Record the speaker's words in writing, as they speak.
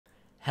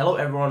Hello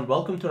everyone,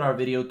 welcome to our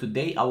video.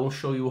 Today I will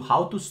show you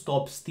how to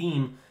stop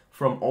Steam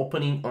from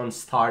opening on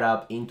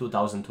startup in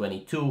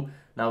 2022.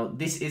 Now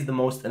this is the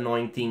most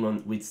annoying thing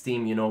with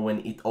Steam,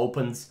 when it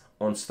opens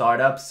on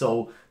startup.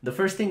 So the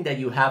first thing that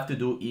you have to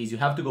do is you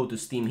have to go to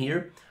Steam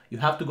here, you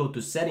have to go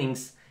to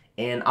settings,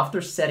 and after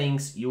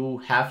settings you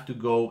have to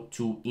go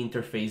to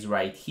interface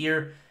right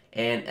here.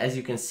 And as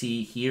you can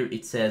see here,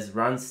 it says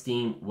run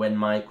Steam when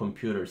my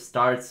computer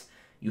starts.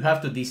 You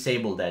have to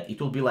disable that. It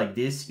will be like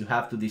this. You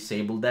have to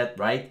disable that,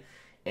 right?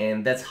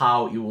 And that's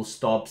how you will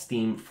stop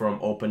Steam from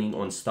opening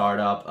on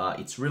startup.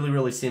 It's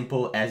really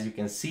simple, as you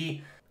can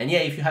see. And yeah,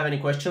 if you have any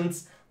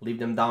questions, leave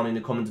them down in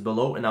the comments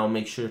below and I'll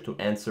make sure to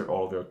answer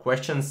all of your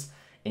questions.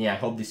 And yeah, I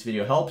hope this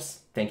video helps.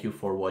 Thank you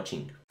for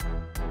watching.